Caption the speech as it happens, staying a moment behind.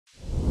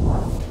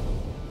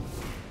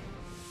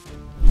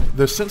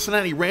The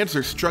Cincinnati Reds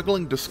are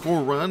struggling to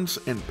score runs,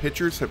 and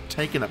pitchers have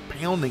taken a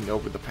pounding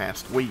over the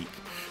past week.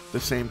 The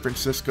San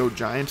Francisco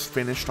Giants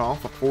finished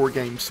off a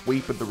 4-game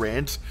sweep of the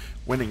Reds,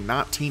 winning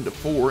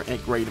 19-4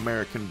 at Great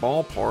American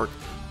Ballpark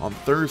on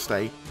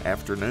Thursday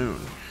afternoon.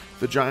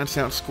 The Giants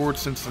outscored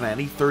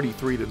Cincinnati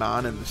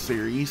 33-9 in the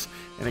series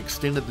and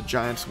extended the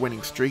Giants'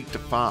 winning streak to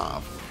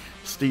 5.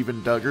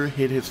 Steven Duggar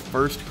hit his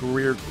first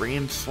career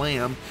grand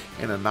slam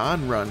in a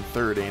 9-run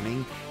third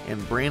inning,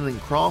 and Brandon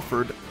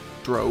Crawford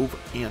drove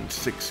in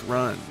 6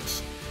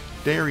 runs.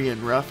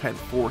 Darian Ruff had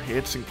 4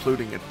 hits,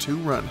 including a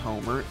 2-run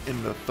homer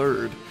in the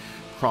third.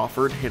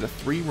 Crawford hit a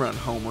 3-run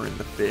homer in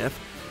the 5th,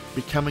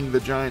 becoming the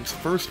Giants'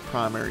 first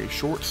primary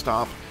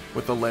shortstop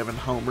with 11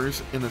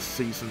 homers in the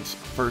season's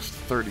first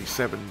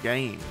 37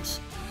 games.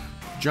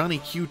 Johnny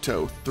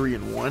Cueto,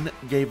 3-1,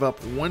 gave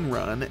up 1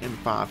 run and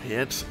 5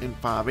 hits in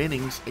 5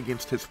 innings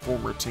against his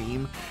former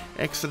team,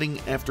 exiting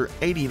after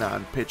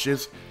 89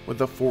 pitches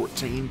with a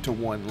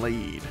 14-1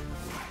 lead.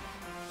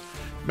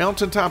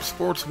 Mountaintop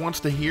Sports wants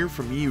to hear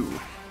from you.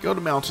 Go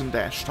to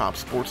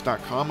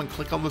mountain-topsports.com and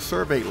click on the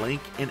survey link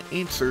and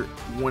answer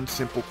one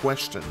simple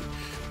question.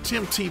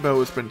 Tim Tebow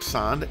has been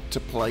signed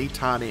to play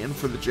tight end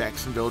for the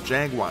Jacksonville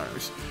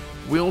Jaguars.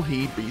 Will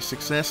he be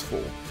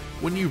successful?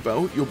 When you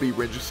vote, you'll be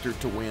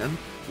registered to win.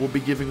 We'll be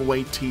giving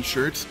away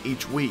t-shirts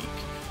each week.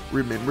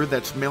 Remember,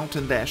 that's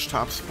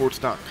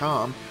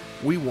mountain-topsports.com.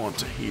 We want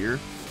to hear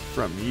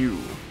from you.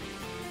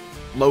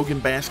 Logan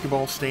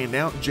basketball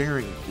standout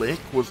Jaren Glick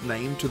was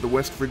named to the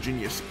West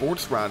Virginia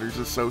Sports Writers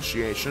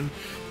Association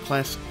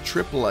Class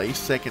AAA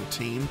Second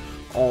Team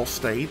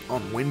All-State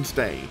on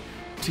Wednesday.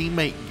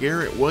 Teammate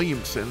Garrett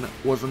Williamson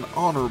was an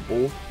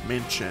honorable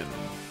mention.